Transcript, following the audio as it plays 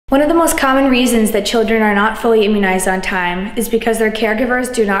One of the most common reasons that children are not fully immunized on time is because their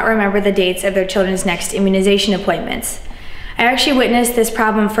caregivers do not remember the dates of their children's next immunization appointments. I actually witnessed this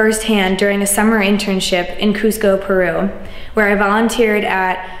problem firsthand during a summer internship in Cusco, Peru, where I volunteered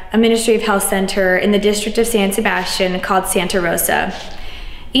at a Ministry of Health center in the district of San Sebastian called Santa Rosa.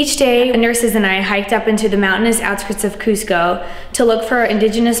 Each day, the nurses and I hiked up into the mountainous outskirts of Cusco to look for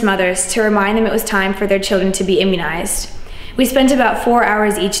indigenous mothers to remind them it was time for their children to be immunized. We spent about 4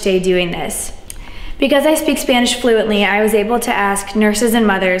 hours each day doing this. Because I speak Spanish fluently, I was able to ask nurses and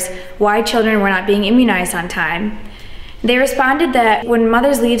mothers why children were not being immunized on time. They responded that when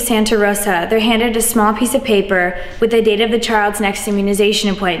mothers leave Santa Rosa, they're handed a small piece of paper with the date of the child's next immunization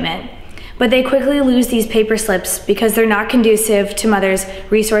appointment. But they quickly lose these paper slips because they're not conducive to mothers'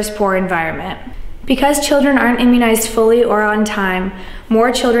 resource-poor environment. Because children aren't immunized fully or on time,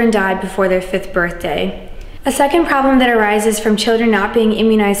 more children die before their 5th birthday. A second problem that arises from children not being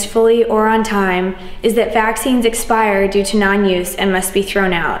immunized fully or on time is that vaccines expire due to non-use and must be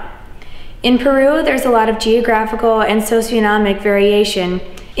thrown out. In Peru, there's a lot of geographical and socioeconomic variation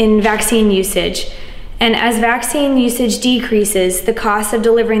in vaccine usage, and as vaccine usage decreases, the cost of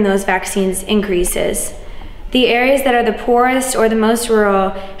delivering those vaccines increases. The areas that are the poorest or the most rural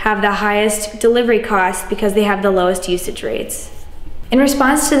have the highest delivery costs because they have the lowest usage rates. In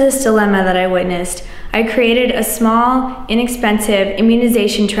response to this dilemma that I witnessed, I created a small, inexpensive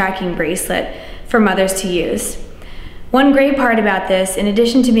immunization-tracking bracelet for mothers to use. One great part about this, in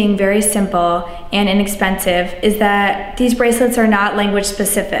addition to being very simple and inexpensive, is that these bracelets are not language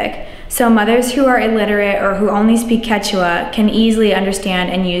specific, so mothers who are illiterate or who only speak Quechua can easily understand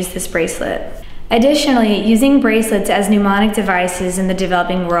and use this bracelet. Additionally, using bracelets as mnemonic devices in the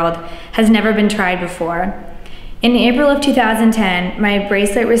developing world has never been tried before. In April of 2010, my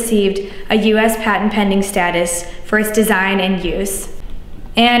bracelet received a U.S. patent pending status for its design and use.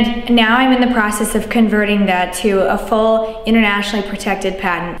 And now I'm in the process of converting that to a full internationally protected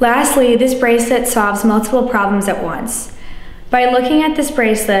patent. Lastly, this bracelet solves multiple problems at once. By looking at this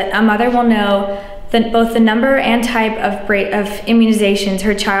bracelet, a mother will know that both the number and type of immunizations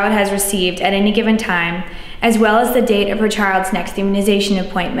her child has received at any given time, as well as the date of her child's next immunization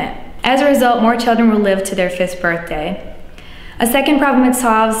appointment. As a result, more children will live to their 5th birthday. A second problem it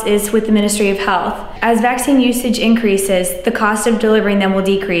solves is with the Ministry of Health. As vaccine usage increases, the cost of delivering them will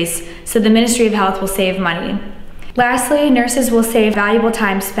decrease, so the Ministry of Health will save money. Lastly, nurses will save valuable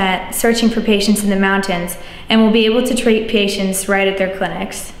time spent searching for patients in the mountains and will be able to treat patients right at their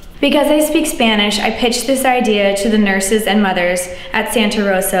clinics. Because I speak Spanish, I pitched this idea to the nurses and mothers at Santa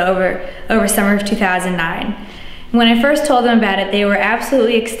Rosa over summer of 2009. When I first told them about it, they were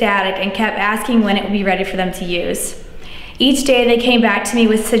absolutely ecstatic and kept asking when it would be ready for them to use. Each day they came back to me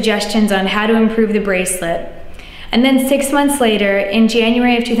with suggestions on how to improve the bracelet. And then 6 months later, in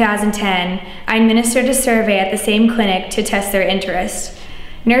January of 2010, I administered a survey at the same clinic to test their interest.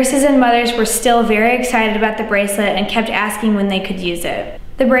 Nurses and mothers were still very excited about the bracelet and kept asking when they could use it.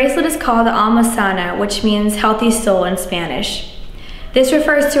 The bracelet is called Alma, which means healthy soul in Spanish. This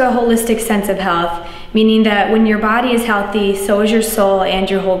refers to a holistic sense of health, meaning that when your body is healthy, so is your soul and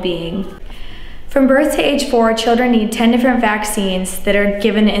your whole being. From birth to age 4, children need 10 different vaccines that are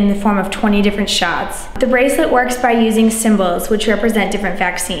given in the form of 20 different shots. The bracelet works by using symbols which represent different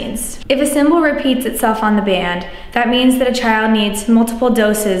vaccines. If a symbol repeats itself on the band, that means that a child needs multiple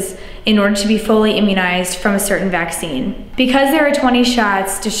doses in order to be fully immunized from a certain vaccine. Because there are 20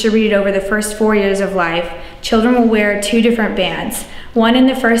 shots distributed over the first 4 years of life, children will wear 2 different bands, one in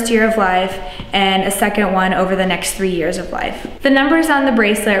the first year of life and a second one over the next 3 years of life. The numbers on the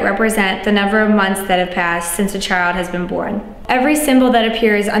bracelet represent the number of months that have passed since a child has been born. Every symbol that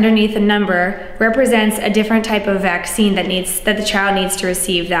appears underneath a number represents a different type of vaccine that the child needs to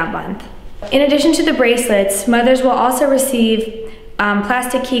receive that month. In addition to the bracelets, mothers will also receive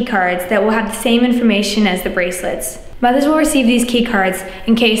plastic key cards that will have the same information as the bracelets. Mothers will receive these key cards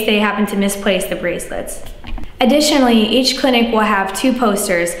in case they happen to misplace the bracelets. Additionally, each clinic will have 2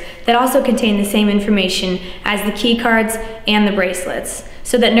 posters that also contain the same information as the key cards and the bracelets,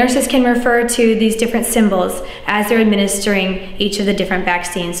 so that nurses can refer to these different symbols as they're administering each of the different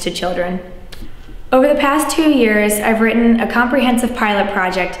vaccines to children. Over the past 2 years, I've written a comprehensive pilot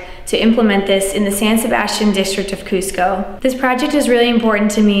project to implement this in the San Sebastian district of Cusco. This project is really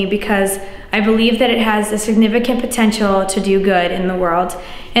important to me because I believe that it has a significant potential to do good in the world,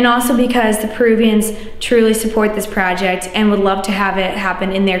 and also because the Peruvians truly support this project and would love to have it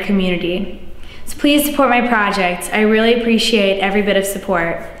happen in their community. So please support my project. I really appreciate every bit of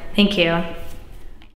support. Thank you.